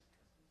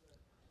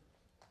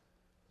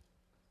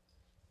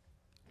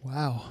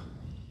Wow.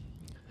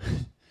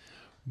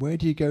 Where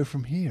do you go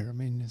from here? I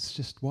mean, it's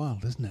just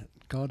wild, isn't it?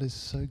 God is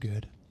so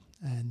good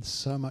and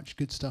so much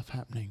good stuff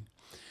happening.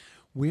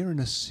 We're in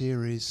a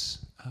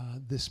series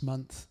this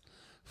month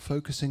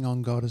focusing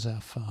on God as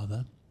our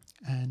Father,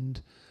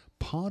 and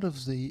part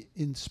of the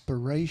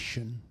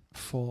inspiration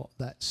for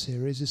that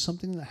series is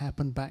something that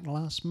happened back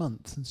last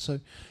month. And so,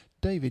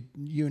 David,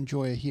 you and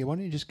Joy are here. Why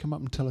don't you just come up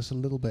and tell us a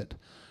little bit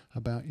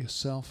about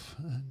yourself?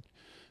 And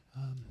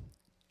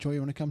Joy,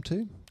 you want to come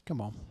too?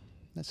 Come on,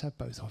 let's have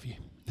both of you.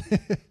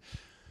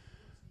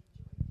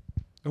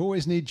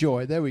 Always need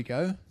Joy. There we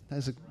go.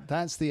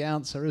 That's the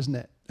answer, isn't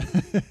it?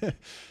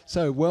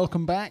 So,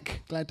 welcome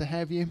back. Glad to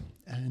have you.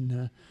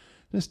 And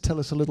just tell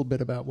us a little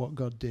bit about what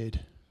God did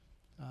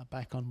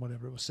back on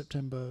whatever it was,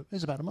 September. It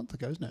was about a month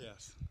ago, isn't it?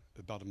 Yes,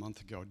 about a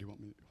month ago. Do you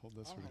want me to hold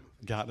this?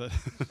 Got it.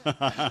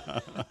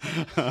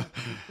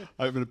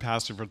 I've been a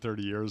pastor for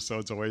 30 years, so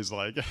it's always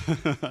like,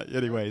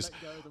 anyways.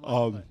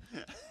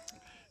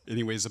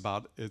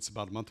 It's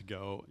about a month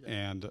ago,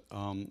 and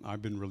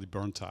I've been really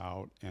burnt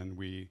out, and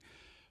we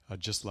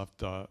just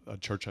left a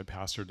church I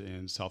pastored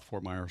in South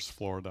Fort Myers,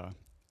 Florida,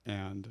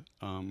 and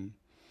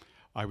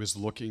I was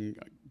looking,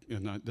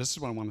 and this is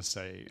what I want to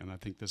say, and I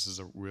think this is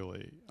a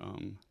really,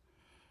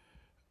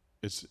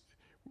 it's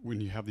when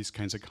you have these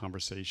kinds of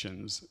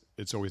conversations,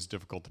 it's always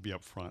difficult to be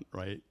up front,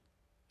 right?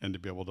 And to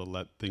be able to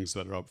let things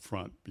that are up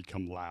front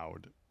become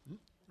loud,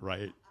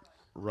 right?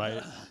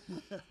 Right?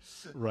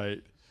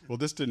 Right. Well,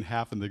 this didn't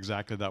happen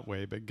exactly that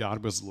way, but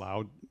God was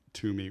loud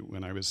to me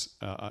when I was,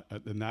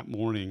 in that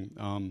morning,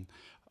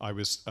 I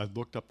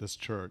looked up this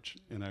church,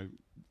 and I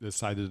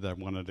decided that I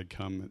wanted to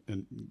come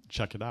and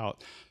check it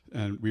out.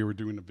 And we were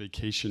doing a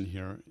vacation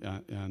here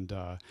and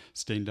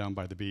staying down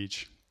by the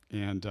beach.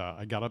 And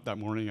I got up that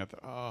morning, I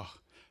thought,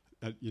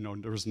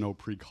 there was no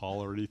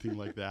pre-call or anything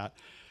like that.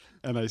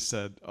 And I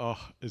said,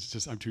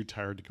 I'm too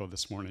tired to go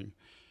this morning.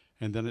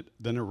 And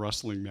then a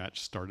wrestling match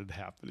started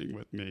happening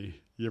with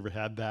me. You ever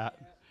had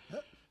that?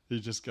 You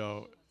just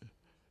go,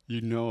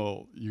 you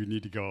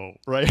need to go,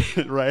 right?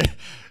 Right?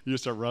 You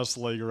start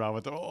wrestling around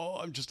with,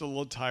 I'm just a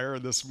little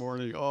tired this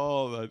morning.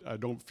 I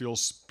don't feel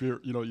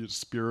you're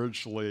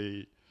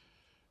spiritually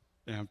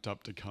amped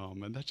up to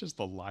come. And that's just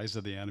the lies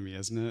of the enemy,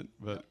 isn't it?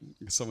 But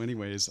so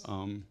anyways,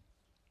 the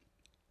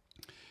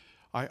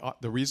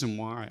reason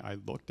why I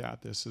looked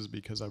at this is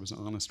because I was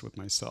honest with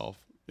myself.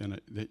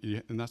 And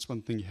that's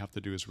one thing you have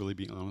to do, is really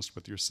be honest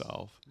with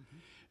yourself. Mm-hmm.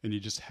 And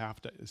you just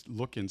have to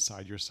look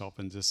inside yourself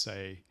and just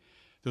say,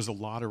 there's a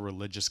lot of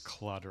religious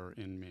clutter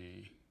in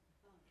me.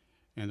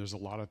 And there's a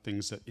lot of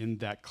things that in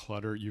that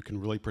clutter you can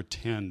really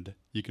pretend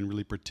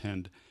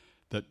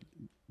that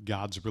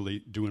God's really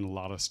doing a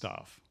lot of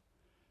stuff.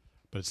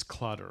 But it's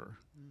clutter.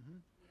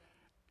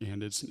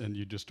 Mm-hmm. And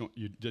you just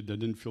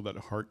didn't feel that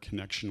heart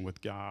connection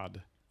with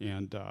God.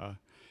 And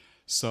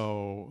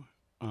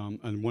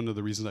and one of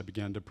the reasons I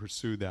began to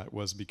pursue that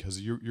was because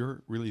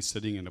you're really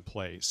sitting in a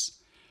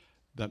place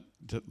that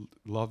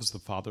loves the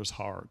Father's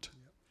heart.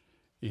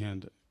 Yep.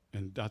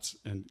 And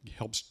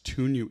helps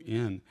tune you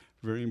in.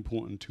 Very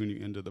important, tune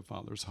you into the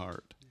Father's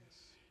heart. Yes.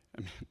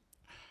 I mean,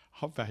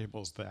 how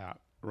valuable is that,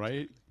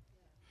 right? Yeah.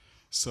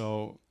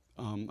 So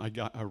I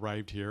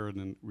arrived here, and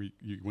then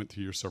you went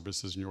through your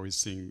services, and you're always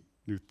seeing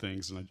new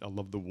things. And I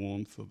love the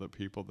warmth of the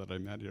people that I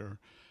met here.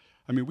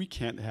 I mean, we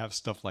can't have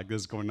stuff like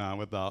this going on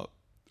without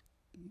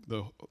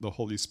the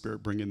Holy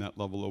Spirit bringing that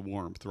level of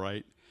warmth,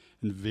 right?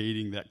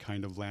 Invading that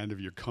kind of land of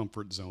your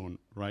comfort zone,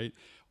 right?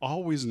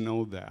 Always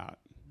know that.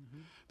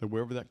 That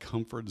wherever that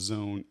comfort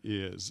zone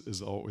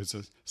is always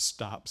a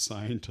stop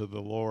sign to the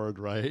Lord,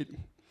 right?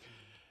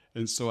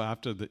 And so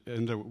after the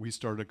end we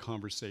started a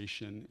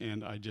conversation,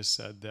 and I just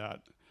said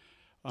that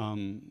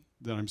I'm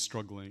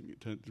struggling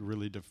to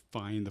really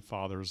define the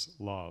Father's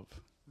love.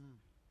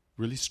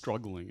 Really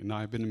struggling. And now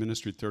I've been in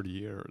ministry 30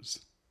 years,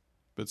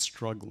 but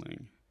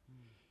struggling.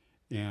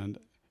 And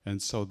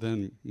so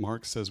then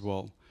Mark says,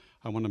 well,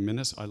 I'd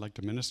like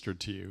to minister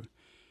to you.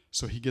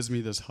 So he gives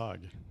me this hug,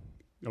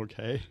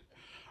 okay?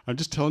 I'm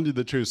just telling you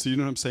the truth. So you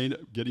know what I'm saying?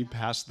 Getting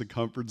past the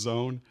comfort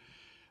zone.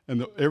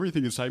 And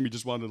everything inside me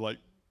just wanted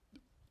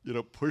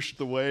to, push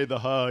away the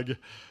hug,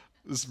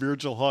 the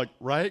spiritual hug,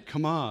 right?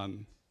 Come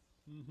on.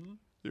 Mm-hmm.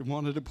 It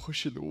wanted to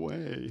push it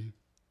away.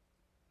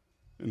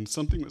 And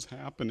something was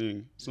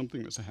happening.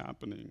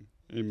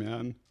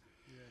 Amen?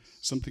 Yes.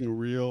 Something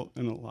real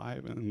and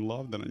alive and in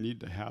love that I need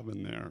to have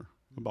in there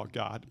about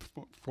God.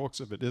 Folks,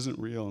 if it isn't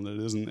real and it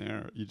isn't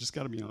there, you just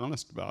got to be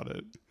honest about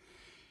it.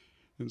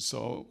 And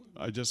so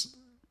I just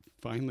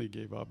finally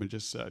gave up and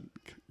just said,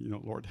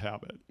 Lord,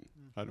 have it.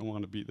 I don't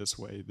want to be this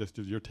way.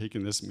 You're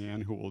taking this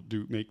man who will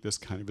make this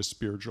kind of a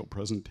spiritual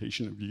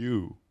presentation of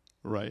you,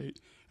 right?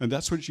 And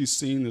that's what you've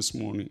seen this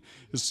morning,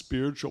 is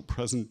spiritual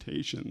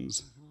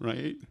presentations,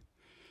 right?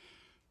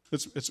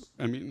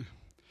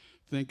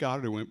 Thank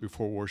God I went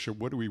before worship.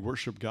 What do we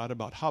worship God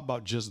about? How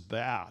about just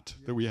that?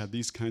 Yes. That we have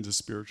these kinds of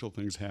spiritual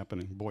things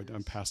happening. Boy,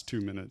 I'm past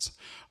 2 minutes.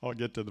 I'll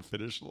get to the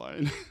finish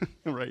line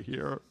right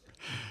here.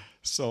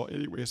 So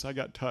anyways, I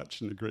got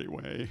touched in a great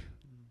way.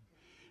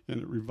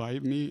 and it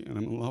revived me, and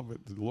I'm in love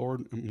with the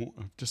Lord.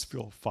 I just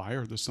feel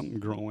fire. There's something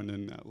growing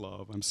in that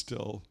love. I'm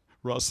still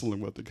wrestling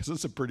with it because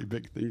it's a pretty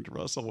big thing to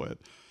wrestle with,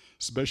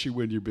 especially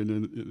when you've been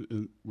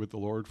in with the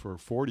Lord for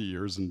 40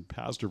 years and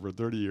pastor for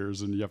 30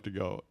 years, and you have to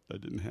go, I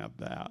didn't have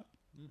that,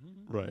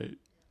 right?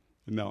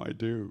 And now I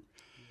do.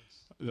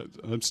 Yes.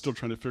 I'm still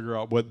trying to figure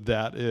out what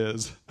that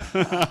is.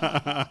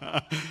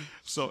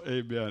 So,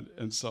 amen.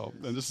 And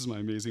this is my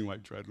amazing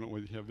wife, Drew. I don't know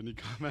whether you have any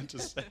comment to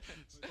say.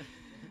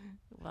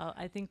 Well,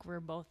 I think we're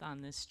both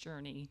on this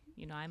journey.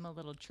 You know, I'm a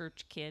little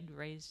church kid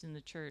raised in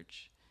the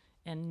church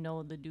and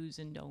know the do's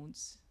and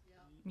don'ts,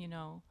 you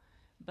know.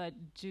 But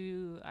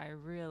do I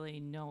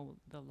really know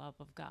the love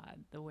of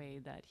God the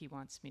way that he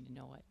wants me to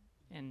know it?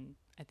 And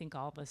I think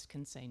all of us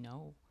can say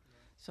no. Yeah.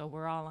 So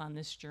we're all on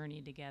this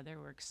journey together.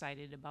 We're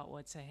excited about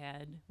what's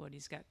ahead, what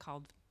he's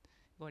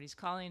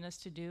calling us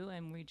to do,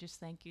 and we just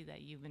thank you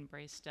that you've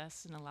embraced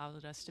us and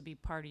allowed us to be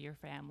part of your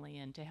family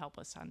and to help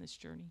us on this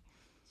journey.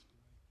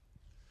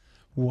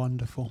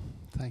 Wonderful.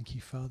 Thank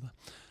you, Father.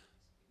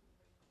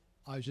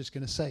 I was just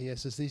going to say,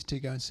 yes, as these two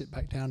go and sit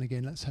back down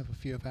again, let's have a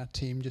few of our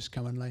team just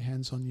come and lay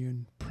hands on you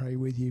and pray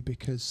with you,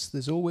 because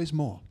there's always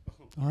more.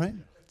 All right?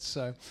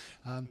 So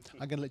I'm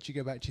going to let you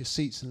go back to your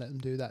seats and let them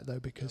do that, though,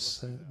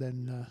 because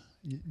then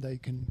they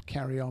can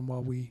carry on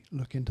while we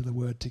look into the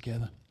Word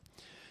together.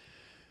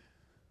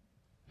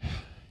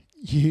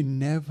 You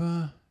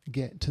never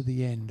get to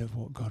the end of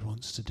what God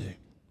wants to do.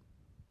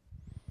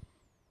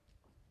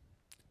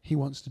 He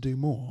wants to do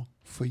more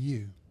for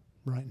you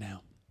right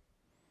now.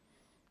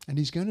 And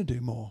he's going to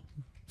do more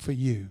for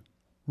you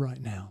right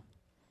now.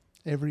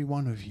 Every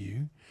one of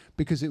you.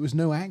 Because it was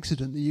no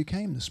accident that you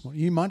came this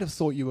morning. You might have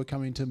thought you were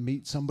coming to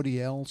meet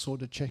somebody else or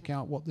to check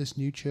out what this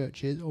new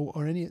church is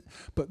or any.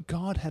 But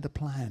God had a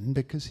plan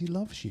because he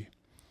loves you.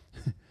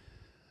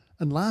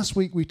 And last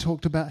week we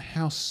talked about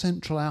how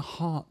central our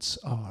hearts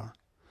are.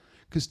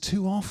 Because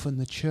too often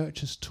the church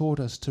has taught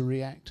us to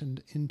react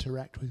and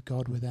interact with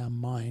God with our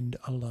mind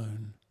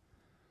alone.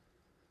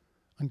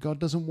 And God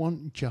doesn't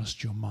want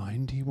just your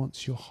mind. He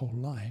wants your whole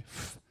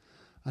life.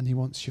 And he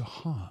wants your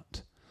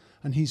heart.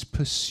 And he's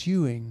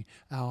pursuing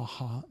our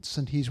hearts.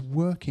 And he's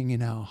working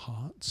in our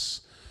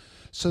hearts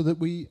so that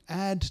we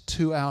add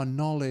to our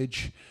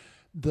knowledge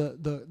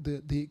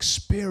the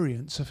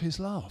experience of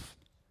his love,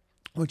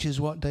 which is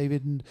what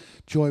David and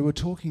Joy were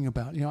talking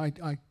about. You know,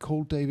 I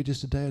called David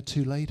just a day or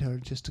two later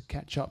just to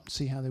catch up and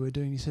see how they were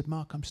doing. He said,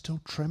 Mark, I'm still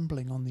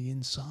trembling on the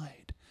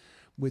inside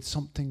with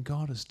something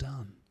God has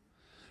done.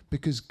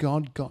 Because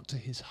God got to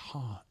his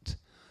heart.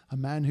 A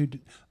man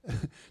who'd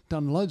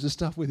done loads of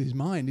stuff with his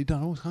mind. He'd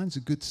done all kinds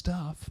of good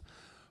stuff.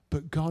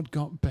 But God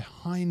got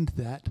behind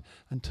that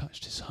and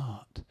touched his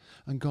heart.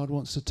 And God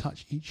wants to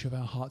touch each of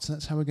our hearts. And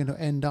that's how we're going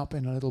to end up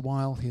in a little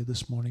while here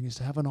this morning, is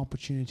to have an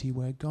opportunity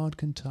where God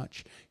can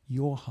touch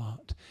your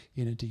heart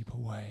in a deeper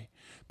way.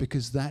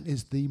 Because that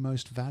is the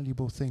most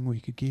valuable thing we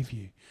could give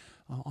you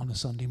on a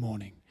Sunday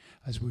morning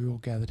as we all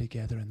gather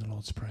together in the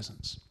Lord's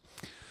presence.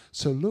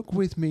 So look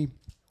with me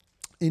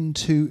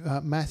into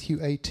Matthew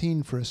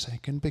 18 for a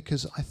second,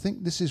 because I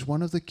think this is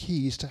one of the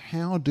keys to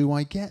how do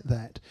I get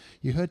that.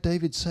 You heard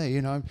David say,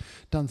 you know,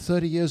 I've done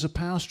 30 years of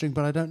pastoring,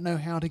 but I don't know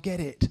how to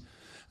get it.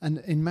 And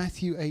in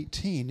Matthew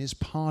 18 is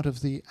part of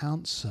the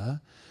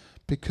answer,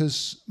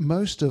 because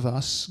most of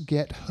us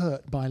get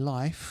hurt by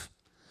life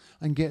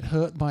and get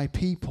hurt by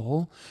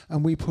people,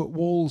 and we put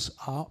walls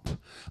up,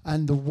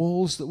 and the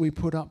walls that we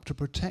put up to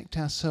protect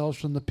ourselves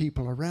from the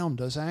people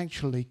around us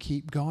actually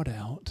keep God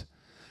out.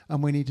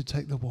 And we need to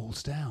take the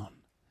walls down.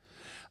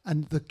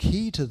 And the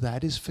key to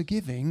that is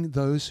forgiving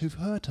those who've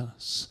hurt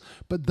us.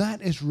 But that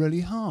is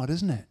really hard,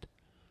 isn't it?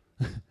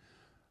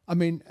 I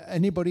mean,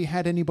 anybody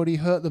had anybody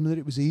hurt them that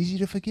it was easy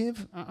to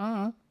forgive?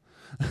 I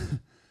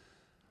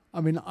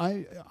mean,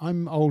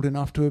 I'm old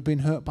enough to have been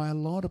hurt by a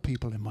lot of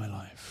people in my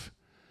life.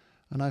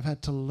 And I've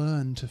had to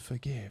learn to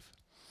forgive.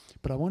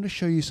 But I want to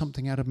show you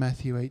something out of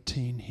Matthew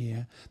 18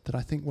 here that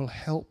I think will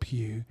help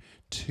you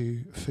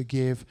to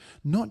forgive,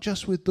 not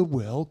just with the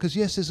will, because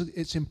yes,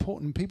 it's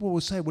important. People will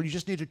say, well, you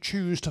just need to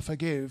choose to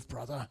forgive,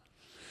 brother.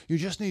 You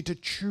just need to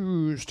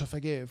choose to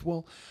forgive.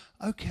 Well,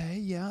 okay,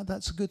 yeah,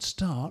 that's a good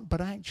start. But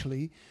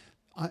actually,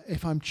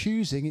 if I'm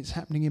choosing, it's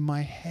happening in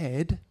my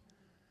head.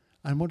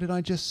 And what did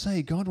I just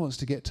say? God wants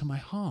to get to my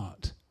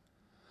heart.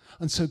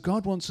 And so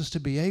God wants us to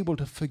be able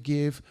to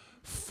forgive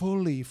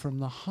fully from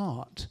the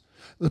heart.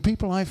 The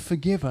people I've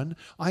forgiven,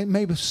 I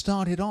may have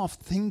started off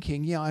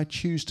thinking, yeah, I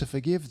choose to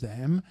forgive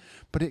them,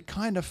 but it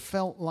kind of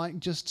felt like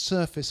just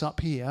surface up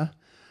here,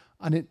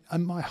 and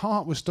my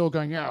heart was still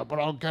going, yeah, but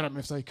I'll get them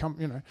if they come,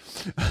 you know.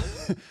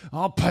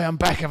 I'll pay them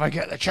back if I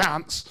get the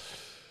chance.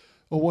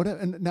 Or whatever.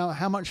 And now,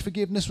 how much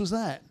forgiveness was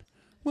that?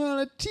 Well,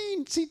 a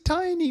teensy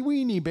tiny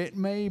weeny bit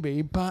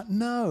maybe, but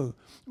no.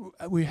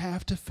 We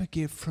have to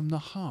forgive from the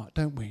heart,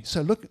 don't we?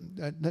 So look,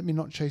 let me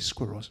not chase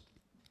squirrels.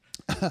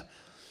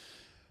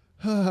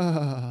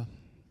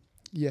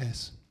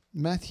 Yes,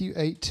 Matthew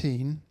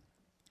 18,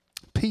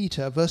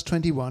 Peter, verse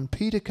 21,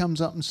 Peter comes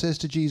up and says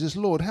to Jesus,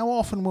 Lord, how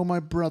often will my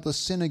brother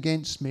sin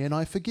against me and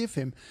I forgive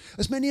him?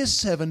 As many as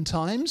 7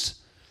 times?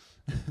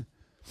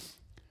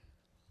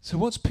 So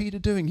what's Peter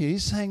doing here?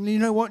 He's saying, you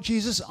know what,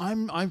 Jesus,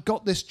 I've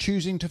got this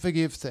choosing to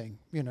forgive thing,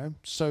 you know.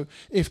 So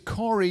if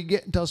Corey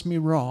does me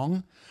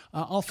wrong,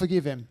 I'll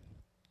forgive him.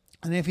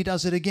 And if he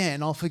does it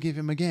again, I'll forgive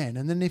him again.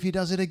 And then if he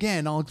does it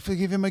again, I'll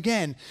forgive him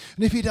again.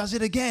 And if he does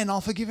it again,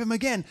 I'll forgive him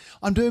again.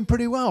 I'm doing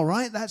pretty well,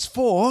 right? That's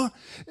 4.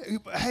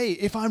 Hey,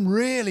 if I'm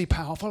really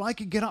powerful, I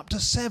could get up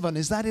to 7.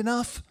 Is that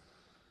enough?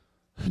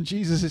 And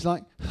Jesus is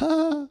like,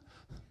 ha.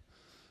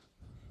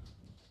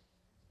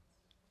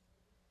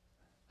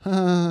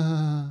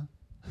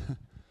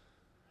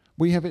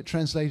 We have it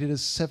translated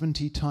as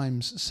 70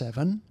 times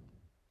 7.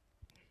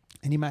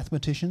 Any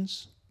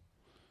mathematicians?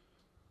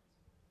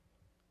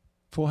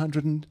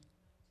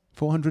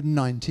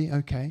 490,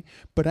 okay.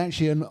 But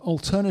actually an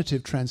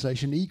alternative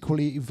translation,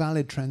 equally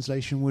valid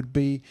translation, would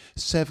be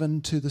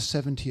 7 to the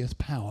 70th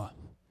power.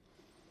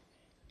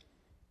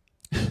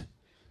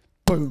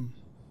 Boom.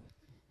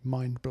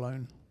 Mind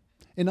blown.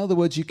 In other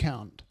words, you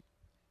can't.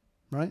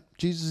 Right?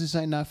 Jesus is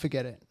saying, no,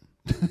 forget it.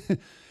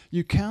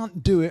 You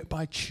can't do it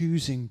by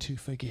choosing to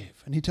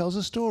forgive. And he tells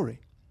a story.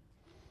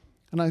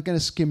 And I'm going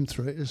to skim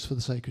through it just for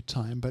the sake of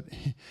time. But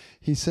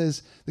he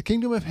says, the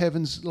kingdom of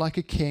heaven's like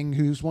a king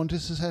who's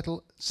wanted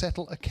to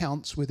settle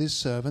accounts with his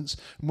servants.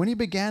 And when he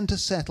began to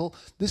settle,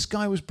 this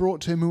guy was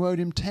brought to him who owed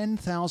him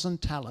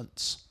 10,000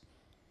 talents.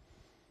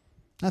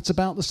 That's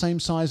about the same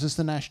size as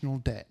the national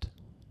debt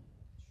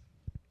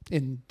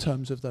in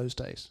terms of those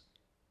days.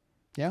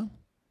 Yeah?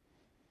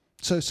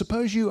 So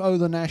suppose you owe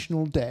the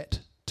national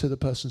debt to the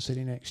person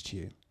sitting next to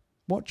you.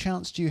 What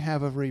chance do you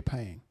have of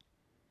repaying?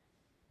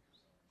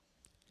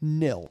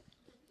 0.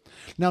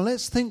 Now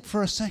let's think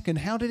for a second,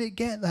 how did it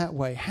get that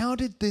way? How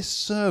did this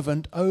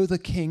servant owe the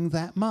king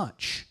that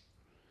much?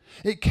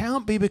 It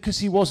can't be because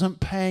he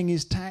wasn't paying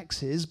his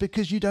taxes,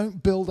 because you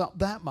don't build up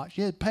that much.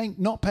 Yeah,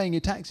 not paying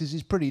your taxes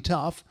is pretty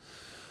tough.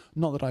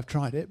 Not that I've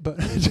tried it, but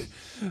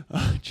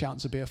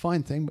chance would be a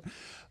fine thing. But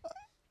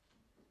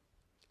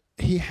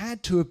he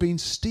had to have been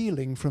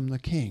stealing from the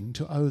king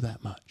to owe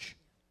that much.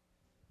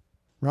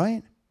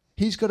 Right?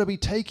 He's got to be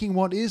taking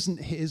what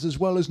isn't his as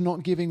well as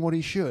not giving what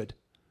he should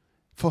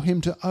for him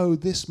to owe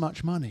this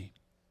much money.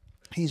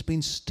 He's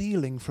been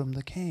stealing from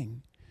the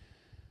king.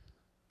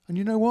 And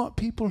you know what?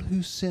 People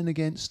who sin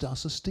against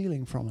us are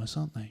stealing from us,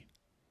 aren't they?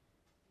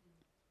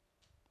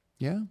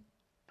 Yeah?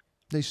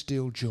 They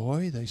steal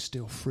joy, they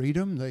steal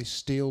freedom, they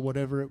steal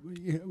whatever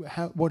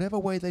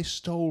way they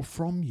stole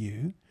from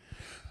you.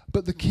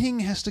 But the king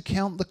has to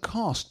count the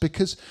cost,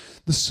 because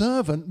the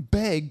servant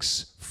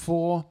begs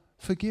for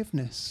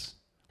forgiveness.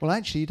 Well,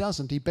 actually, he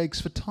doesn't. He begs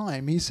for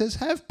time. He says,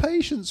 have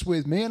patience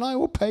with me and I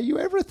will pay you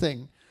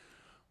everything.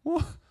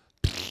 Well,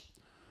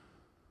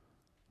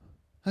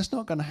 that's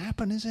not going to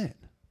happen, is it?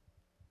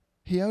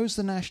 He owes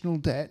the national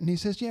debt and he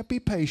says, yeah, be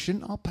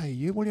patient, I'll pay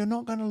you. Well, you're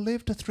not going to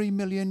live to 3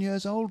 million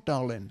years old,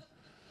 darling.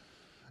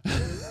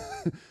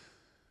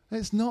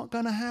 It's not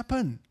going to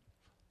happen.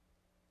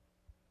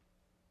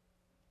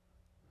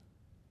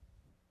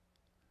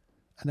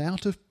 And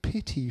out of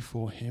pity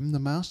for him, the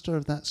master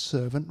of that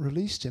servant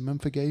released him and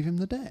forgave him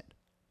the debt.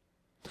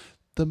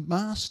 The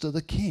master,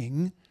 the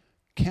king,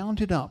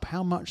 counted up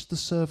how much the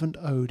servant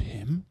owed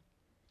him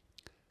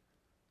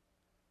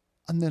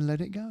and then let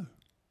it go,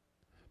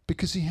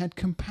 because he had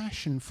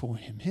compassion for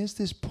him. Here's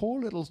this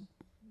poor little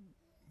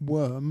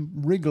worm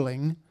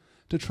wriggling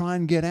to try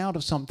and get out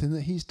of something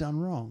that he's done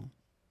wrong.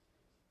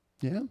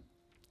 Yeah?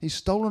 He's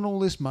stolen all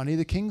this money.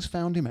 The king's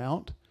found him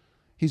out.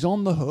 He's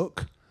on the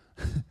hook.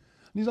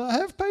 And he's like,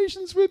 have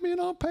patience with me and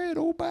I'll pay it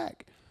all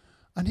back.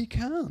 And he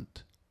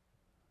can't.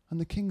 And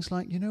the king's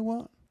like, you know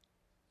what?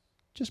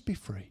 Just be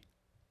free.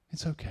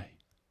 It's okay.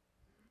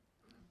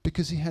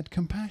 Because he had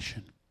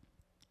compassion.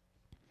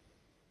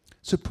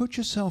 So put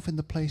yourself in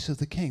the place of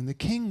the king. The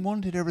king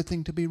wanted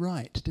everything to be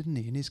right, didn't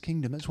he, in his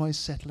kingdom? That's why he's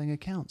settling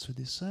accounts with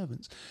his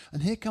servants.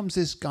 And here comes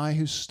this guy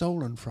who's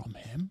stolen from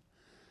him.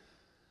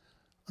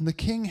 And the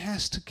king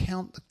has to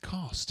count the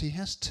cost. He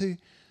has to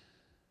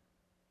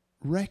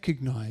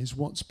recognize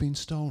what's been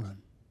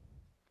stolen.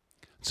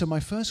 So my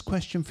first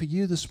question for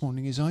you this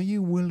morning is, are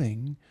you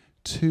willing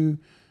to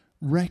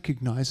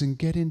recognize and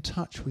get in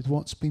touch with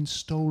what's been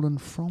stolen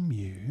from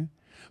you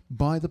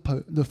by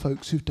the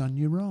folks who've done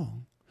you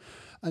wrong?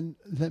 And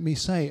let me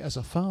say, as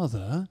a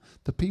father,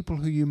 the people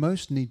who you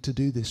most need to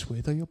do this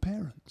with are your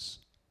parents.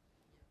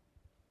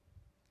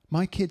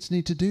 My kids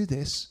need to do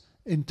this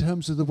in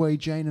terms of the way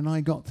Jane and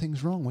I got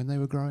things wrong when they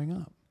were growing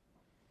up.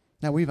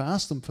 Now, we've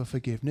asked them for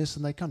forgiveness,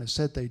 and they kind of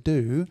said they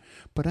do,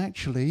 but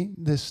actually,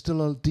 there's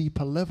still a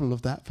deeper level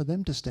of that for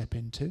them to step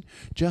into,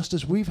 just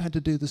as we've had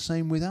to do the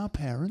same with our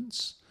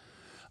parents.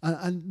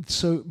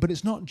 But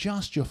it's not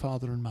just your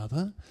father and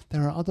mother.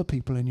 There are other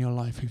people in your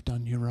life who've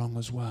done you wrong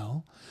as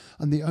well.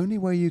 And the only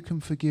way you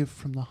can forgive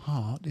from the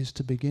heart is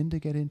to begin to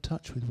get in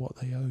touch with what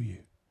they owe you.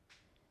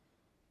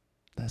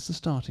 That's the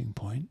starting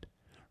point.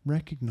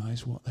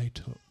 Recognize what they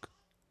took.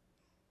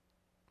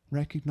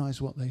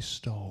 Recognize what they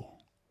stole.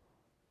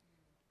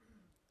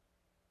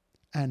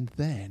 And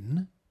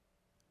then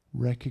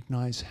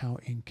recognize how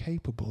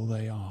incapable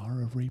they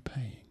are of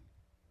repaying.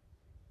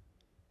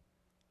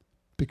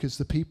 Because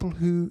the people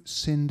who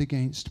sinned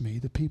against me,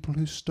 the people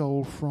who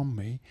stole from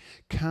me,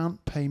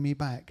 can't pay me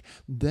back.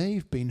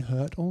 They've been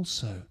hurt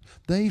also.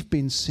 They've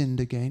been sinned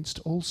against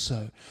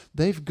also.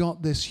 They've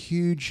got this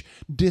huge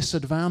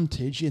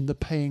disadvantage in the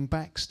paying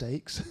back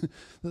stakes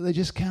that they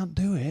just can't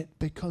do it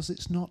because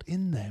it's not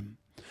in them.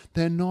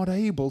 They're not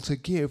able to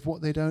give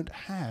what they don't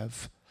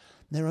have.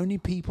 They're only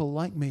people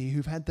like me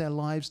who've had their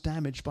lives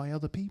damaged by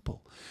other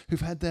people, who've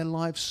had their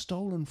lives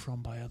stolen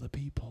from by other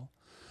people.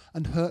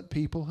 And hurt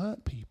people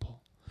hurt people.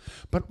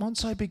 But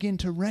once I begin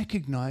to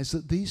recognize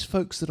that these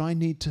folks that I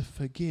need to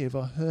forgive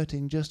are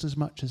hurting just as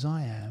much as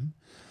I am,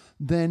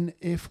 then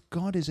if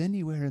God is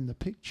anywhere in the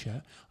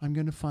picture, I'm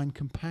going to find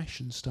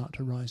compassion start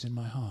to rise in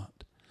my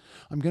heart.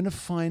 I'm going to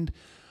find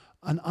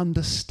an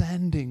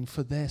understanding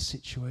for their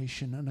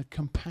situation and a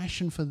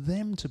compassion for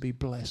them to be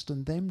blessed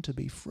and them to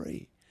be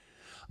free.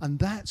 And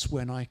that's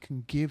when I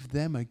can give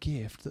them a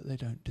gift that they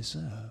don't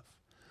deserve,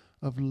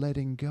 of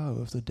letting go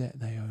of the debt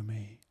they owe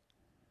me.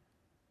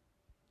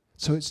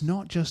 So it's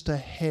not just a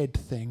head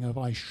thing of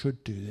I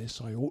should do this,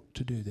 I ought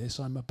to do this,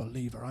 I'm a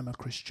believer, I'm a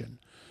Christian.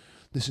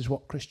 This is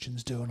what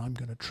Christians do and I'm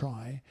going to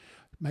try.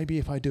 Maybe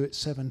if I do it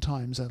 7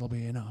 times, that'll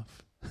be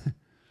enough.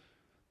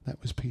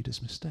 That was Peter's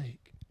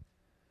mistake.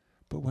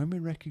 But when we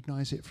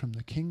recognize it from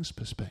the King's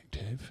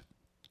perspective,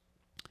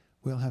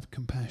 we'll have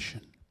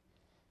compassion.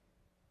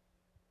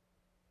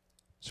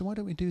 So why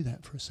don't we do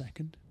that for a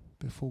second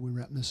before we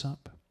wrap this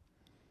up?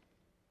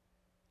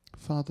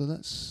 Father,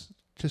 let's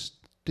just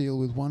deal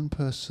with one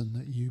person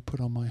that you put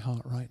on my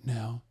heart right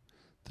now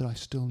that I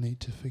still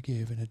need to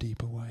forgive in a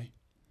deeper way.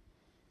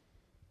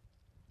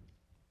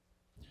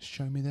 Just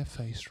show me their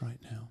face right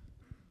now.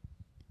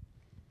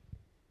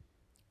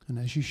 And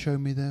as you show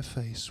me their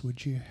face,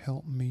 would you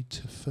help me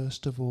to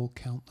first of all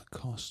count the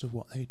cost of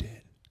what they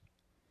did?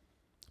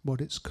 What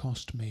it's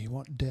cost me?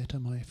 What debt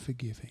am I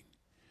forgiving?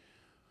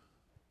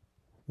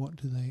 What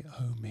do they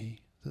owe me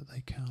that they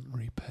can't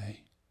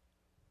repay?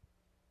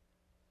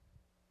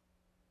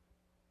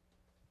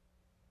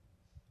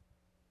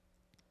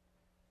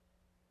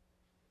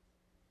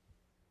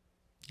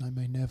 I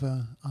may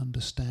never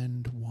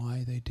understand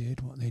why they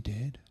did what they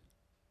did.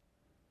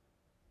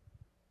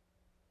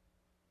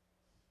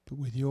 But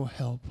with your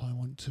help, I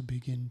want to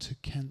begin to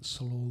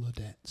cancel all the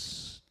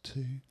debts,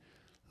 to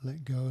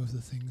let go of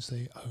the things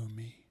they owe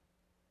me.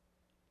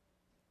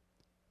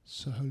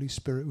 So Holy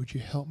Spirit, would you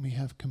help me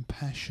have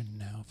compassion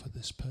now for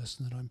this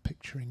person that I'm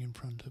picturing in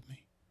front of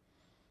me?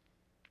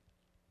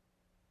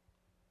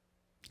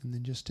 And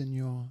then just in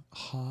your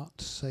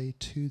heart, say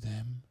to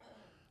them,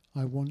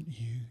 I want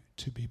you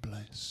to be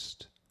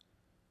blessed.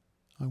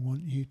 I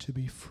want you to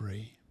be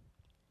free.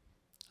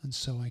 And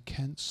so I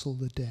cancel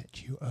the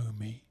debt you owe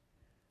me.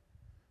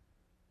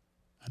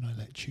 And I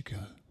let you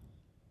go.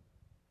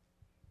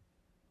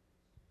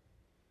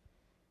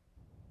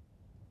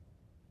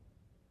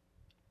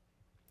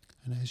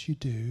 And as you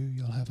do,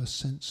 you'll have a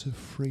sense of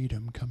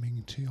freedom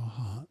coming to your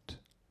heart,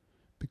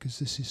 because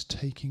this is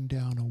taking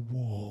down a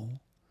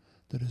wall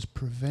that has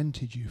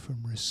prevented you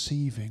from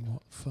receiving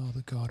what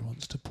Father God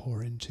wants to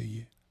pour into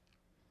you.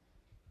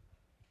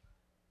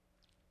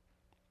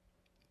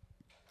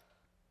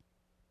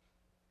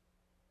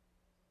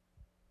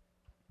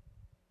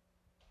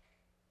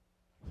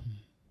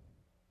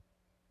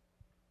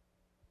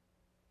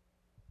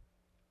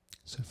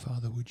 So,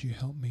 Father, would you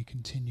help me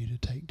continue to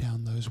take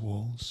down those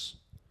walls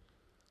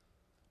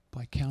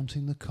by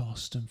counting the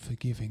cost and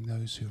forgiving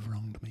those who have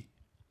wronged me?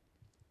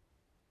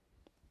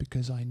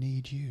 Because I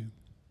need you.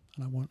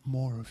 And I want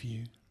more of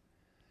you.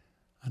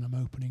 And I'm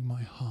opening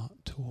my heart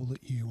to all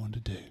that you want to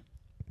do.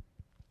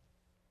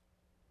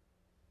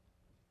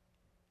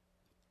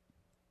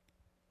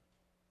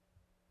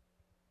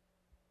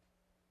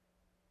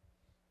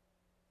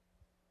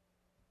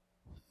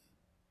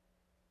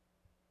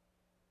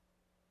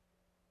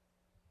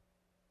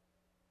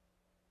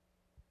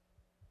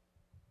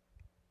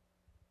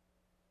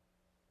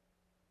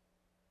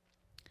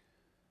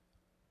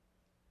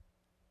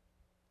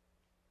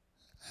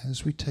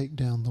 As we take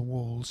down the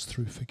walls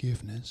through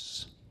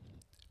forgiveness,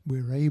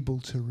 we're able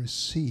to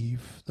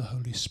receive the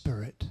Holy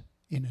Spirit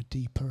in a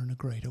deeper and a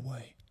greater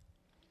way.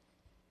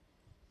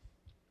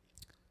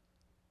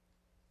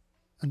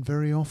 And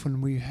very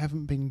often we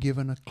haven't been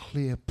given a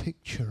clear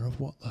picture of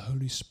what the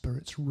Holy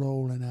Spirit's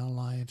role in our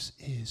lives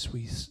is.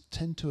 We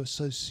tend to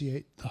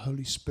associate the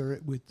Holy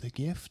Spirit with the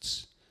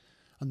gifts,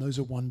 and those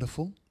are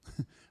wonderful.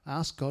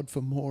 Ask God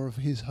for more of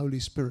His Holy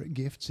Spirit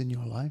gifts in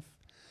your life.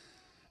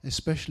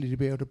 Especially to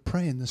be able to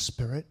pray in the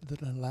Spirit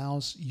that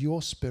allows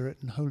your Spirit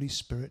and Holy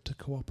Spirit to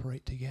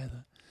cooperate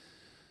together.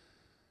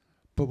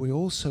 But we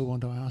also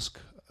want to ask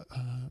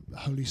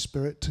Holy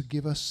Spirit to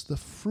give us the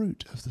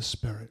fruit of the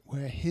Spirit,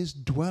 where His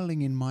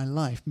dwelling in my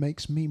life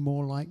makes me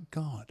more like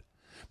God,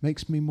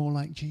 makes me more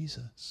like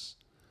Jesus.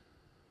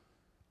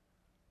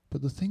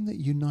 But the thing that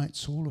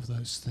unites all of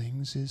those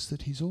things is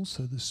that He's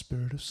also the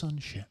Spirit of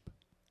sonship.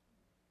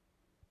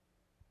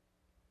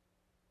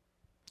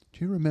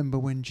 Do you remember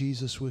when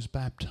Jesus was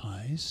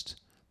baptized,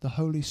 the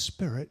Holy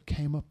Spirit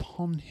came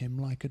upon Him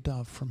like a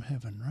dove from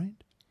heaven,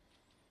 right?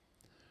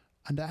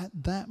 And at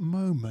that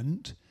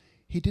moment,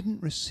 he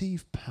didn't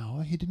receive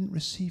power, he didn't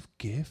receive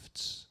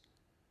gifts.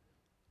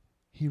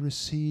 He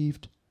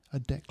received a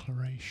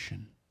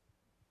declaration.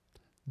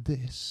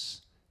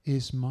 This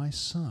is my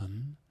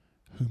Son,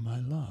 whom I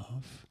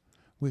love,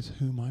 with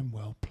whom I'm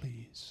well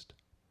pleased.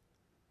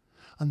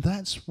 And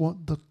that's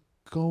what the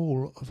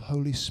goal of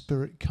Holy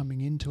Spirit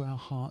coming into our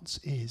hearts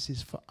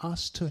is for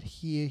us to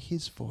hear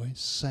his voice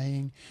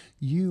saying,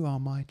 you are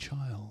my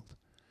child,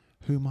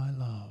 whom I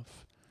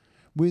love,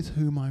 with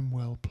whom I'm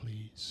well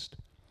pleased.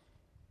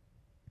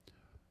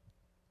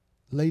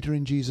 Later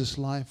in Jesus'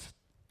 life,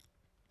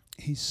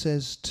 he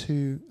says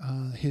to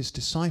his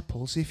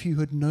disciples, if you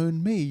had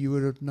known me, you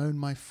would have known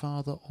my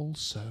Father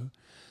also.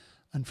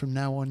 And from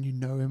now on you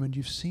know him and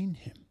you've seen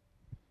him.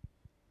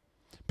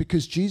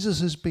 Because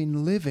Jesus has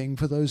been living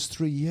for those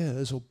 3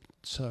 years or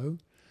so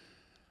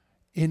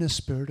in a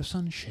spirit of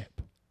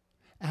sonship.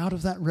 Out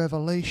of that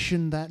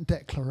revelation, that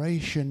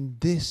declaration,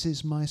 this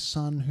is my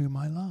Son whom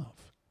I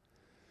love.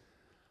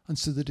 And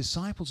so the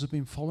disciples have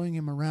been following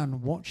him around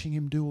and watching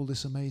him do all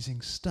this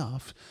amazing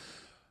stuff.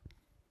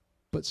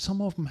 But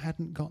some of them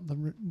hadn't got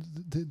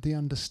the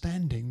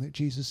understanding that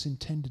Jesus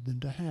intended them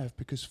to have,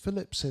 because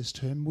Philip says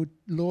to him,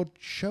 Lord,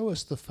 show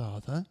us the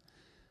Father,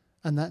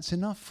 and that's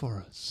enough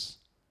for us.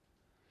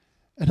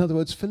 In other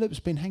words, Philip's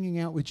been hanging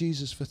out with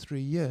Jesus for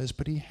 3 years,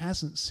 but he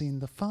hasn't seen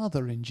the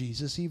Father in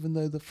Jesus, even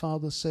though the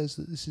Father says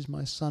that this is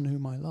my Son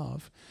whom I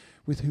love,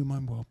 with whom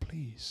I'm well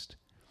pleased.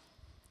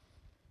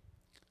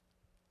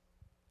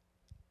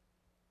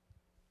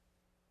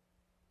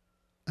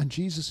 And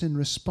Jesus in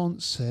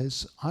response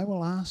says, I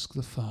will ask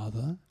the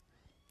Father,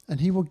 and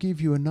he will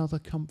give you another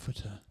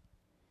comforter,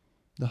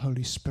 the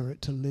Holy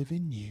Spirit, to live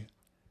in you.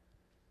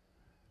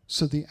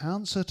 So the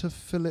answer to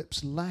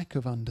Philip's lack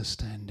of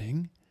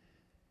understanding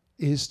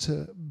is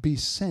to be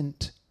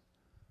sent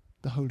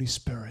the Holy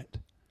Spirit,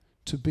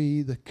 to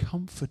be the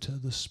comforter,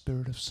 the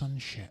spirit of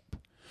sonship.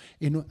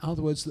 In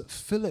other words, that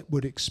Philip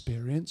would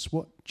experience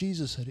what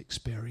Jesus had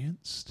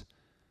experienced,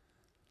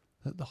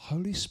 that the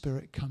Holy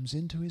Spirit comes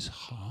into his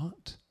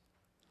heart.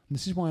 And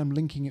this is why I'm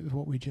linking it with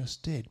what we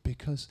just did,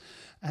 because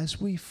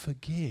as we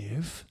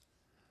forgive,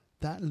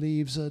 that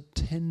leaves a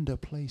tender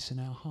place in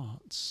our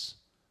hearts.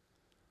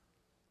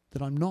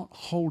 That I'm not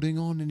holding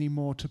on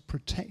anymore to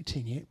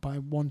protecting it by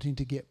wanting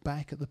to get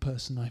back at the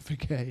person I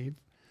forgave,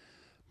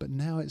 but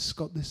now it's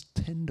got this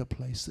tender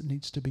place that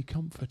needs to be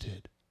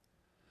comforted.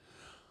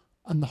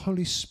 And the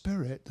Holy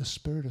Spirit, the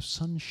spirit of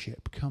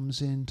sonship,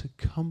 comes in to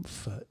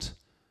comfort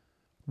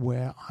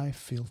where I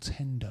feel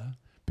tender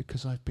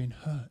because I've been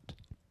hurt.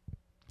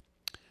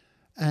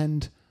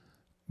 And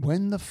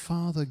when the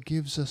Father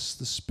gives us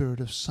the spirit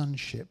of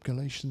sonship,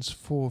 Galatians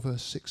 4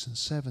 verse 6 and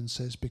 7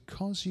 says,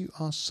 because you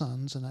are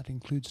sons, and that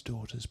includes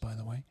daughters, by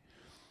the way,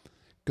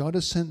 God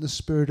has sent the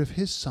Spirit of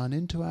his Son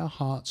into our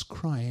hearts,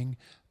 crying,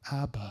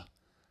 Abba,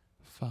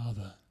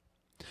 Father.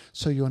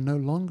 So you're no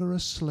longer a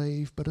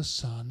slave, but a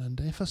son, and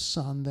if a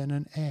son, then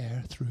an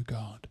heir through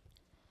God.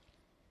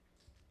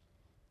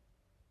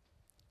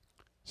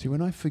 See,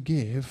 when I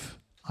forgive,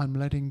 I'm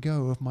letting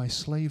go of my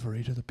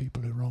slavery to the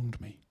people who wronged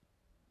me.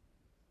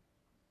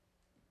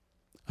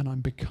 And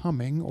I'm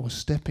becoming or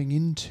stepping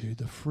into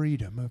the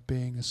freedom of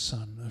being a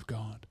son of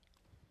God.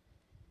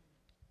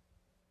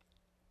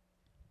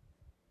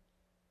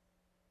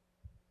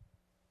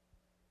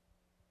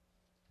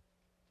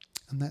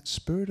 And that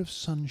spirit of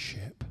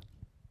sonship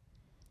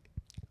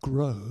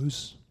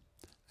grows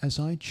as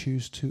I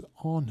choose to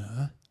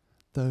honor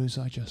those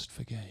I just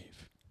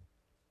forgave.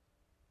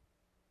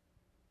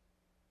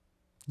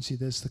 You see,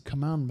 there's the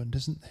commandment,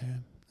 isn't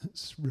there?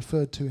 It's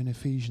referred to in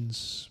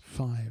Ephesians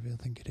 5, I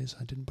think it is.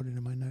 I didn't put it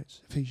in my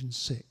notes. Ephesians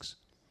 6.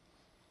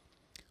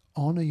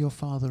 Honor your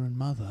father and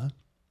mother,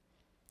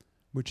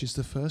 which is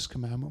the first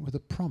commandment, with a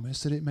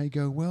promise that it may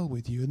go well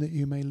with you and that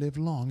you may live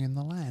long in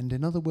the land.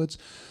 In other words,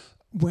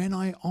 when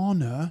I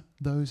honor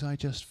those I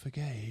just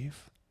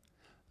forgave,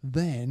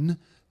 then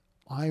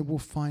I will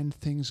find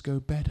things go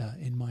better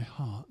in my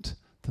heart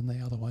than they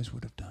otherwise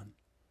would have done.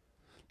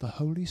 The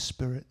Holy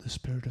Spirit, the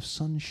spirit of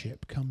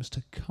sonship, comes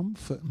to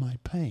comfort my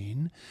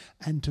pain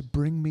and to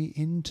bring me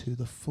into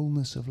the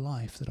fullness of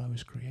life that I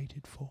was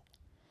created for.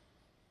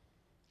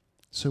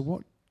 So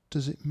what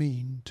does it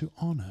mean to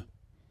honor?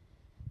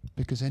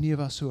 Because any of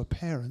us who are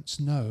parents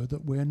know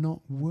that we're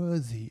not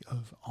worthy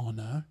of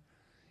honor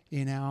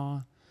in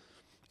our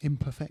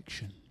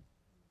imperfection.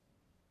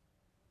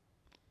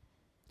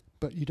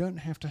 But you don't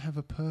have to have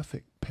a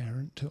perfect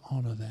parent to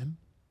honor them.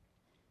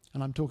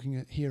 And I'm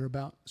talking here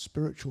about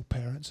spiritual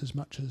parents as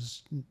much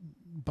as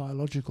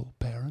biological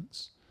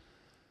parents.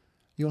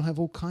 You'll have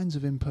all kinds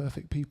of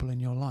imperfect people in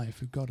your life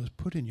who God has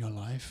put in your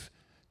life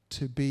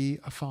to be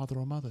a father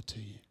or mother to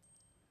you.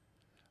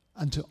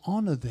 And to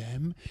honor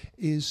them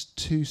is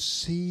to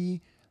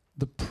see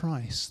the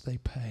price they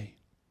pay.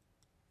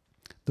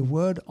 The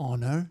word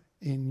honor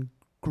in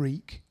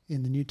Greek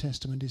in the New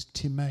Testament is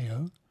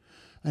timeo,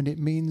 and it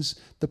means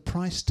the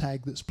price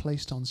tag that's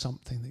placed on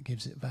something that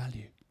gives it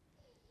value.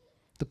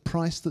 The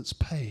price that's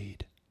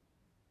paid.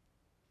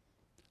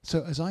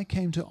 So as I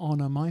came to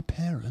honor my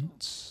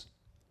parents,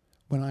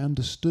 when I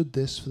understood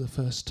this for the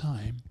first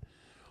time,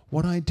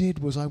 what I did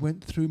was I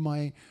went through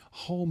my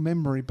whole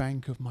memory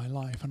bank of my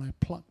life and I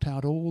plucked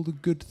out all the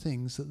good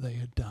things that they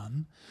had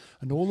done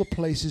and all the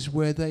places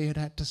where they had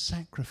had to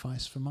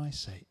sacrifice for my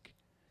sake.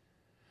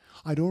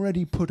 I'd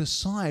already put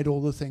aside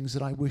all the things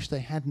that I wish they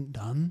hadn't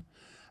done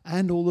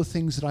and all the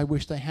things that I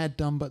wish they had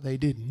done but they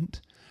didn't,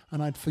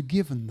 and I'd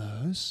forgiven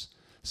those,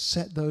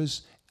 set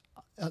those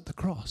at the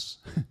cross.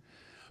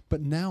 But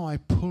now I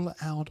pull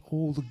out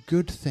all the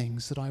good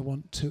things that I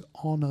want to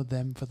honor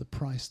them for the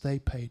price they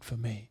paid for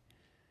me.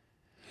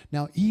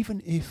 Now,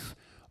 even if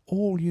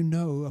all you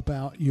know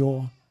about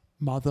your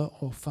mother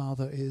or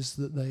father is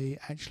that they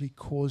actually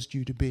caused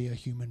you to be a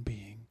human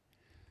being,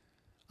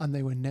 and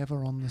they were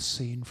never on the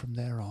scene from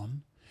there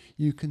on,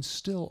 you can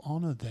still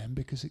honor them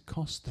because it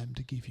cost them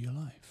to give you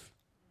life.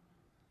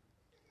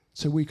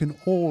 So we can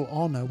all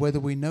honor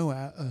whether we know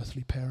our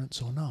earthly parents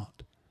or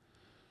not.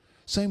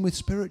 Same with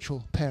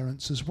spiritual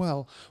parents as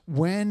well.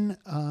 When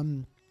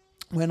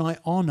I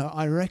honor,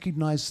 I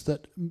recognize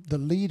that the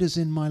leaders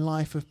in my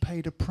life have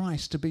paid a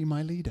price to be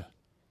my leader.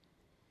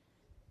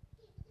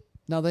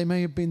 Now, they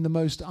may have been the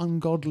most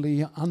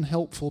ungodly,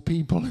 unhelpful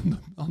people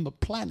on the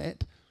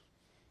planet,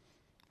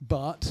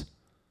 but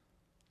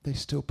they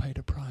still paid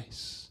a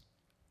price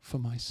for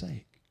my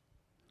sake.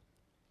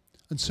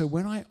 And so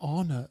when I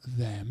honor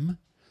them,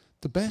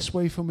 the best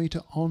way for me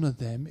to honor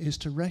them is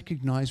to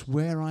recognize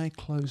where I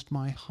closed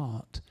my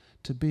heart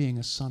to being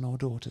a son or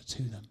daughter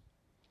to them,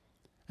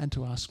 and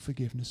to ask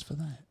forgiveness for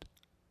that.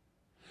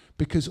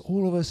 Because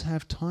all of us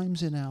have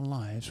times in our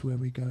lives where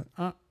we go,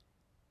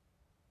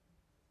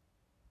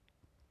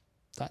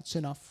 that's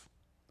enough.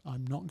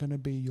 I'm not going to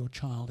be your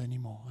child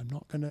anymore. I'm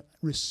not going to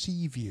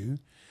receive you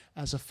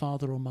as a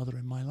father or mother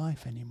in my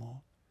life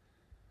anymore.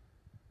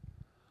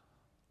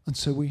 And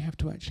so we have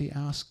to actually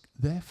ask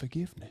their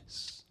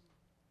forgiveness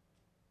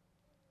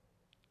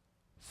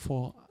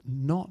for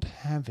not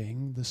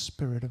having the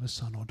spirit of a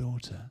son or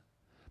daughter,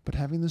 but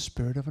having the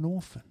spirit of an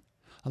orphan.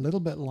 A little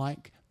bit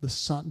like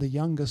the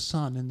younger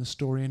son in the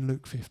story in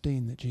Luke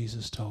 15 that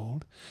Jesus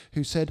told,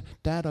 who said,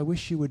 Dad, I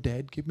wish you were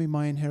dead. Give me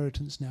my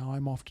inheritance now.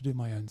 I'm off to do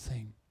my own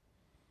thing.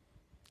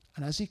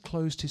 And as he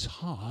closed his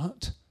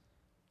heart,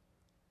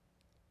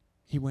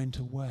 he went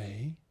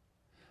away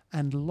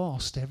and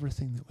lost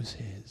everything that was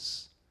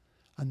his,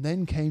 and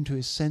then came to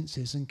his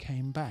senses and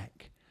came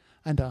back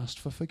and asked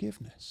for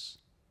forgiveness.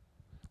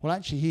 Well,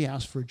 actually, he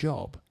asked for a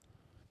job,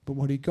 but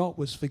what he got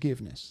was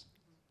forgiveness,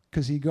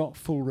 because he got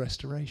full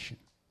restoration.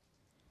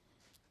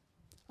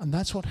 And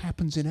that's what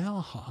happens in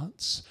our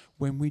hearts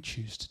when we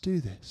choose to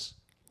do this.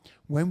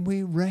 When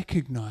we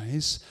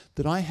recognize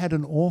that I had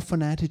an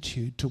orphan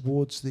attitude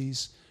towards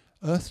these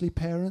earthly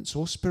parents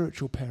or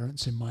spiritual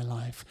parents in my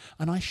life,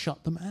 and I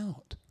shut them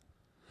out.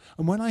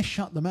 And when I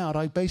shut them out,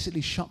 I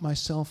basically shut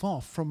myself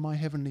off from my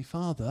Heavenly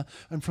Father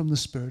and from the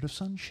spirit of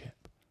sonship.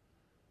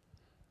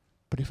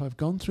 But if I've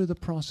gone through the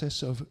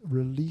process of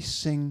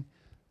releasing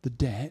the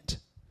debt,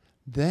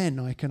 then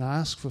I can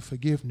ask for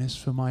forgiveness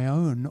for my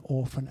own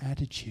orphan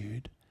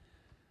attitude,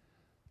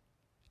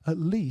 at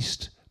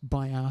least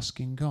by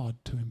asking God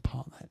to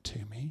impart that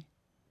to me.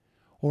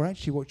 Or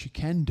actually what you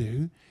can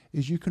do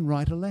is you can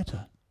write a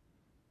letter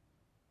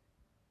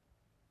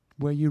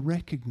where you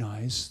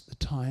recognize the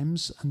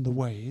times and the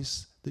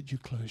ways that you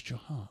closed your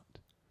heart.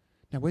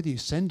 Now, whether you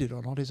send it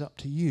or not is up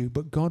to you,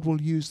 but God will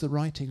use the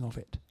writing of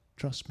it.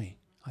 Trust me,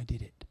 I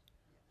did it.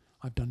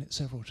 I've done it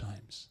several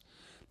times.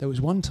 There was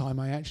one time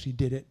I actually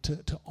did it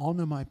to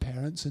honor my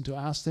parents and to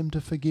ask them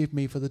to forgive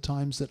me for the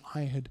times that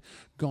I had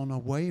gone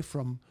away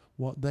from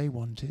what they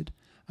wanted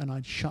and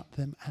I'd shut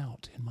them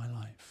out in my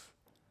life.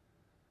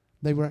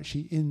 They were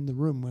actually in the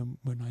room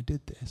when I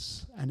did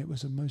this, and it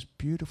was a most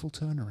beautiful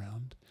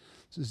turnaround.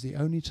 This was the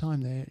only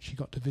time they actually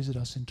got to visit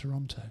us in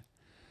Toronto.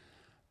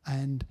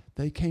 And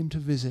they came to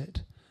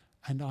visit,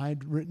 and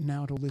I'd written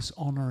out all this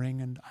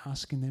honoring and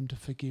asking them to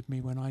forgive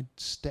me when I'd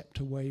stepped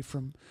away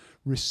from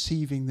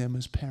receiving them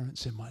as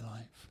parents in my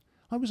life.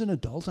 I was an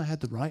adult, I had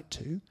the right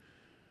to,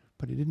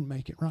 but it didn't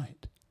make it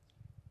right.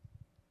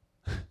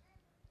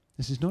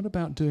 This is not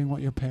about doing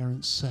what your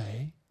parents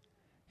say,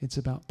 it's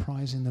about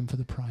prizing them for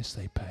the price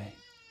they pay.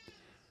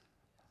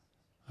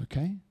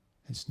 Okay?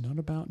 It's not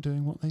about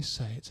doing what they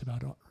say, it's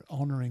about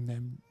honoring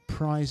them,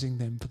 prizing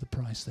them for the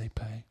price they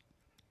pay.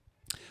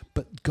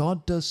 But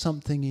God does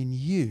something in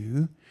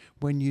you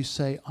when you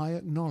say, I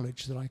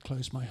acknowledge that I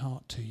close my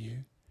heart to you.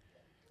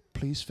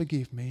 Please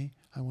forgive me.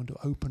 I want to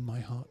open my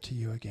heart to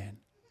you again.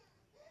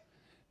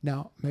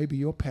 Now, maybe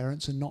your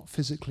parents are not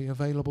physically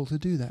available to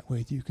do that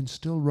with. You can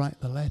still write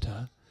the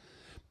letter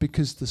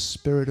because the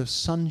spirit of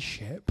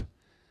sonship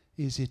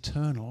is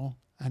eternal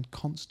and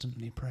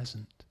constantly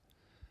present.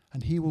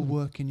 And he will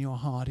work in your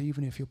heart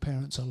even if your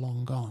parents are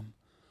long gone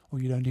or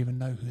you don't even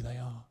know who they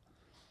are.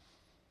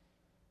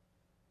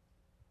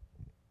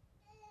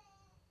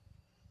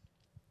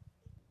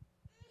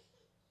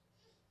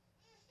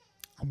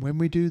 And when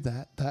we do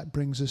that, that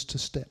brings us to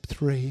step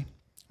 3,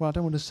 Well, I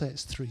don't want to say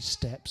it's 3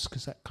 steps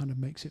because that kind of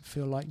makes it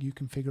feel like you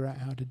can figure out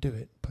how to do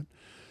it. But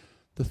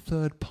the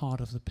third part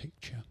of the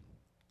picture,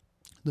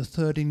 the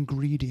third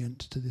ingredient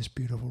to this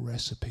beautiful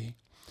recipe,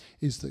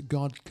 is that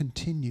God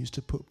continues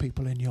to put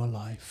people in your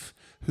life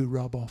who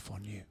rub off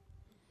on you.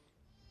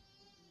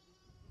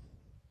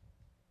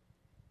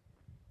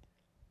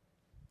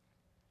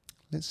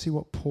 Let's see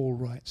what Paul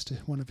writes to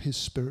one of his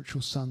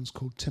spiritual sons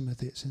called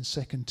Timothy. It's in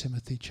 2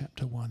 Timothy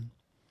chapter 1.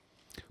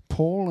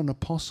 Paul, an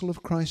apostle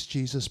of Christ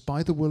Jesus,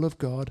 by the will of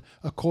God,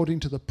 according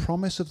to the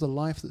promise of the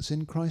life that's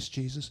in Christ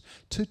Jesus,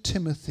 to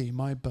Timothy,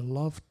 my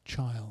beloved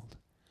child,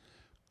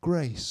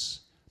 grace,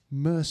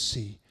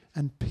 mercy,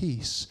 and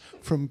peace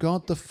from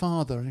God the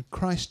Father and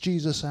Christ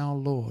Jesus our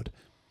Lord.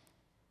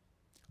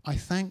 I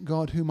thank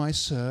God whom I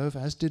serve,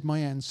 as did my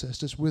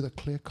ancestors, with a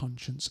clear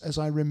conscience, as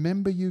I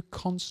remember you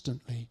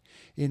constantly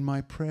in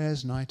my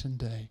prayers night and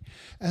day.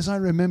 As I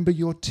remember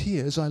your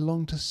tears, I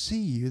long to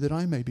see you, that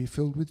I may be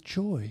filled with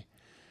joy.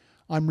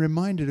 I'm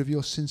reminded of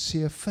your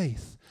sincere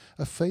faith,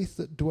 a faith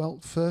that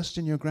dwelt first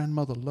in your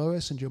grandmother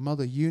Lois and your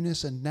mother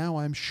Eunice, and now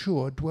I'm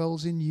sure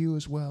dwells in you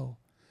as well.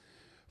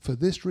 For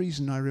this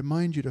reason I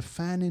remind you to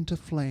fan into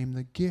flame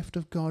the gift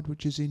of God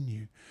which is in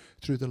you,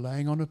 through the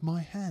laying on of my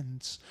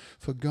hands.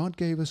 For God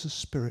gave us a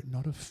spirit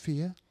not of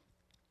fear,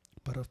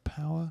 but of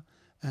power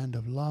and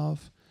of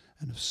love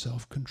and of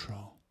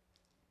self-control.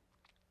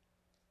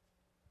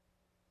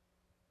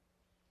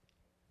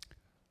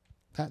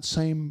 That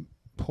same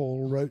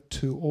Paul wrote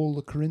to all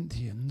the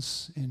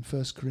Corinthians in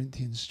 1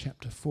 Corinthians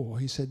chapter 4.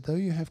 He said, though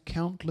you have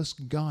countless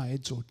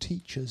guides or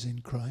teachers in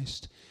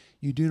Christ,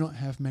 you do not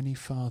have many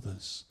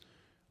fathers.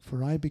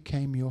 For I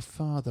became your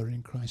father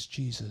in Christ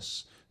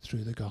Jesus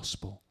through the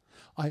gospel.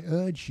 I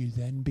urge you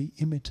then, be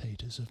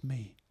imitators of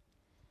me.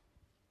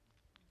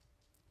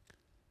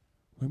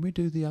 When we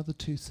do the other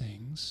 2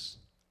 things,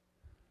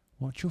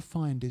 what you'll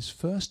find is,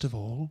 first of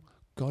all,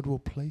 God will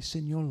place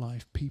in your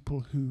life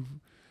people who've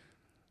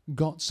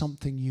got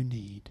something you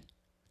need,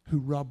 who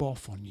rub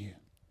off on you.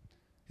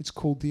 It's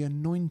called the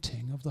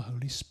anointing of the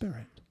Holy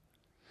Spirit.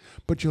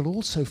 But you'll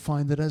also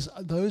find that as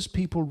those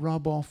people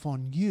rub off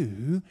on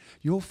you,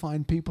 you'll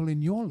find people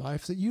in your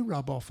life that you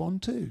rub off on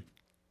too.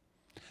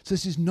 So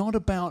this is not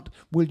about,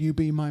 will you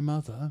be my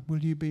mother?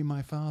 Will you be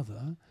my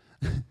father?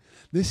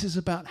 This is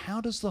about,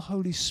 how does the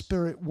Holy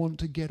Spirit want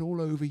to get all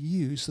over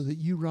you so that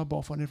you rub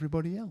off on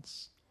everybody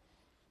else?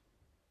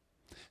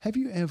 Have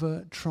you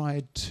ever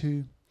tried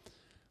to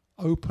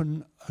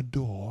open a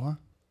door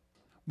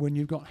when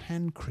you've got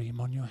hand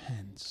cream on your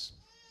hands?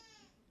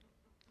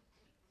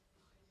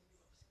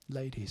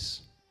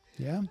 Ladies,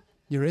 yeah?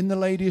 You're in the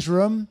ladies'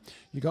 room,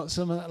 you got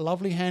some of that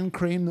lovely hand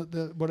cream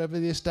that whatever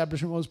the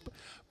establishment was,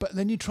 but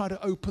then you try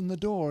to open the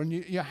door and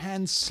your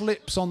hand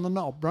slips on the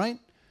knob, right?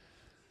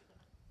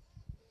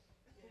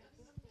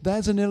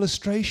 That's an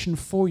illustration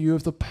for you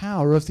of the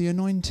power of the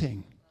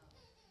anointing.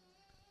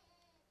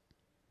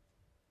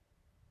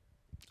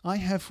 I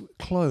have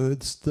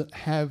clothes that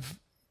have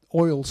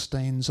oil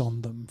stains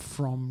on them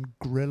from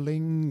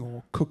grilling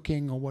or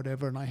cooking or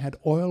whatever, and I had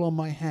oil on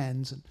my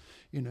hands, and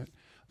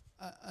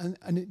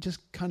and it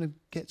just kind of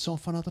gets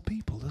off on other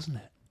people, doesn't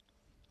it?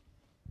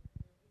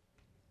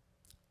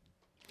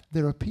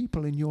 There are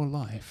people in your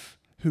life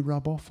who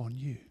rub off on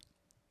you.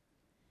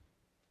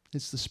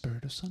 It's the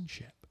spirit of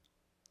sonship.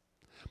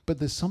 But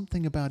there's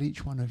something about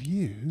each one of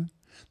you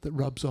that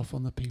rubs off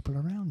on the people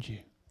around you.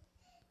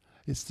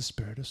 It's the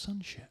spirit of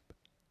sonship.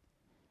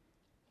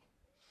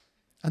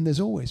 And there's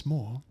always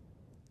more.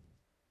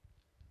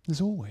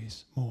 There's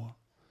always more.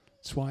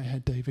 That's why I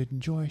had David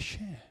and Joy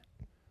share.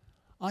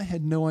 I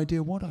had no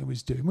idea what I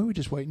was doing. We were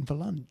just waiting for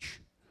lunch.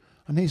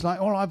 And he's like,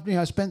 oh,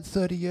 I spent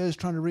 30 years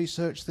trying to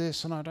research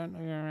this and I don't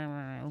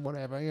know,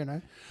 whatever,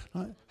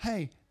 Like,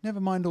 hey, never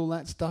mind all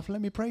that stuff.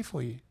 Let me pray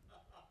for you.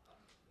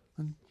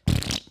 And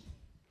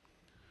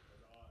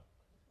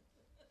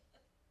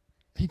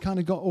he kind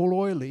of got all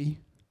oily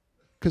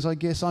because I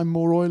guess I'm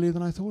more oily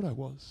than I thought I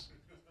was.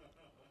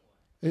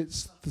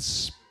 It's the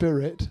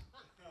spirit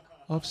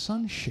of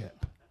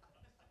sonship.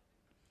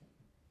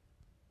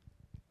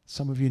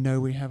 Some of you know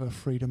we have a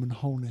freedom and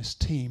wholeness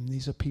team.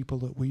 These are people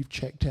that we've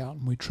checked out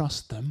and we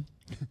trust them.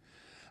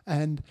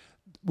 And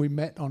we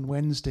met on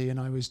Wednesday and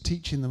I was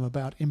teaching them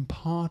about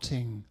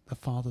imparting the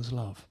Father's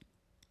love.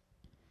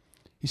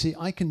 You see,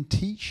 I can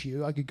teach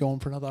you, I could go on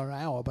for another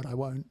hour, but I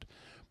won't.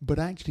 But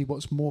actually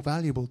what's more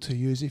valuable to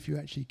you is if you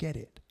actually get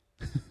it.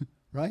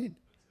 Right?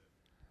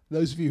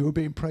 Those of you who are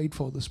being prayed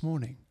for this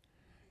morning,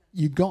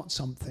 you got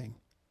something.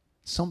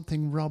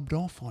 Something rubbed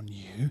off on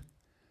you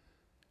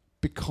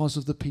because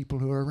of the people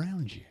who are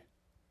around you.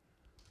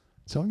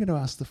 So I'm going to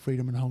ask the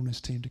Freedom and Wholeness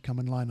team to come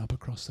and line up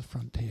across the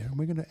front here. And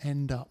we're going to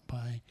end up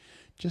by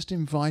just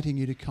inviting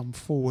you to come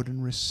forward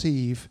and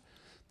receive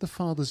the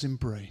Father's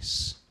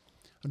embrace.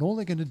 And all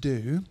they're going to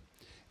do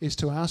is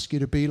to ask you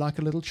to be like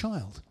a little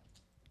child.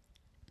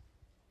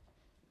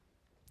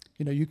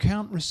 You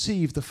can't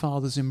receive the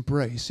Father's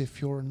embrace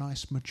if you're a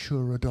nice,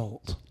 mature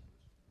adult.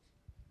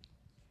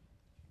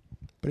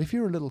 But if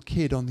you're a little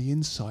kid on the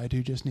inside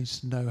who just needs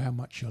to know how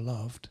much you're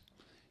loved,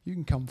 you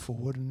can come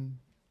forward and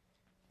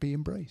be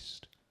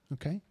embraced.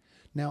 Okay?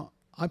 Now,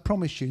 I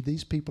promise you,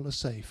 these people are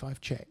safe.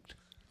 I've checked.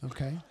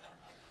 Okay?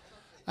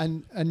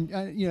 And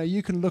you know,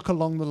 you can look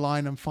along the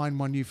line and find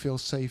one you feel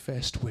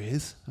safest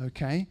with.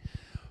 Okay?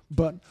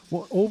 But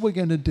all we're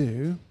going to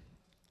do,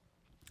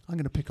 I'm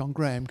going to pick on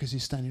Graham because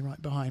he's standing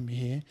right behind me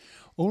here.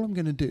 All I'm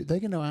going to do, they're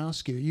going to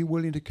ask you, are you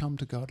willing to come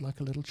to God like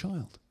a little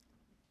child?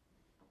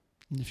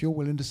 And if you're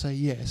willing to say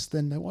yes,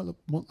 then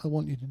what I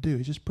want you to do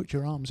is just put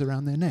your arms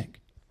around their neck.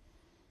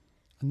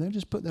 And they'll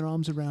just put their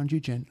arms around you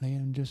gently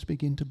and just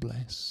begin to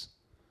bless.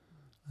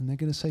 And they're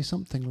going to say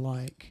something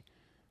like,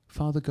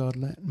 Father God,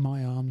 let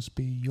my arms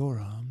be your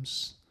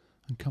arms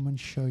and come and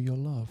show your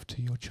love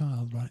to your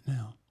child right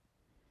now.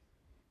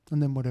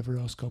 And then whatever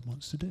else God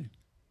wants to do.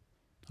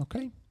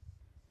 Okay?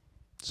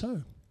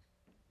 So,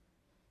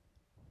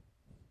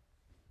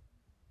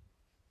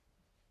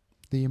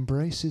 the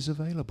embrace is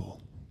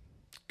available.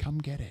 Come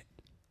get it.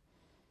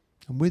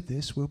 And with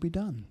this, we'll be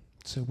done.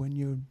 So when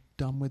you're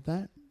done with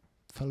that,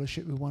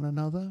 fellowship with one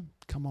another,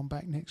 come on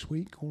back next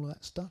week, all of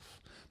that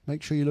stuff.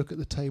 Make sure you look at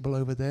the table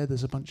over there.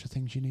 There's a bunch of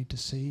things you need to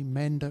see.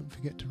 Men, don't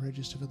forget to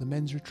register for the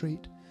men's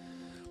retreat.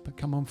 But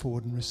come on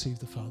forward and receive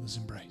the Father's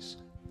embrace.